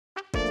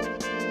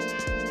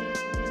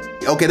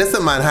Okay, this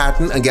is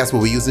Manhattan, and guess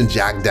what? We're using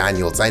Jack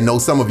Daniels. I know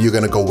some of you are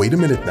gonna go, wait a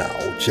minute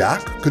now,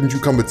 Jack, couldn't you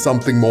come with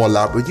something more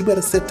elaborate? You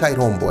better sit tight,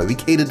 homeboy. We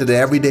cater to the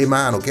everyday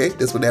man, okay?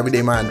 This is what the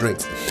everyday man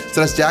drinks.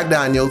 So that's Jack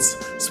Daniels,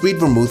 sweet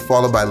vermouth,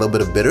 followed by a little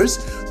bit of bitters.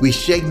 We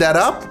shake that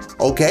up,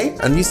 okay?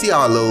 And you see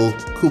our little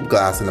coupe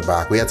glass in the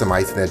back. We had some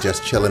ice in there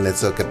just chilling it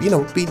so it could, you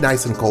know, be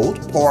nice and cold.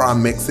 Pour our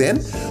mix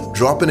in,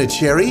 drop in a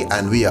cherry,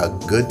 and we are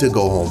good to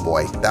go,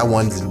 homeboy. That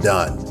one's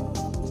done.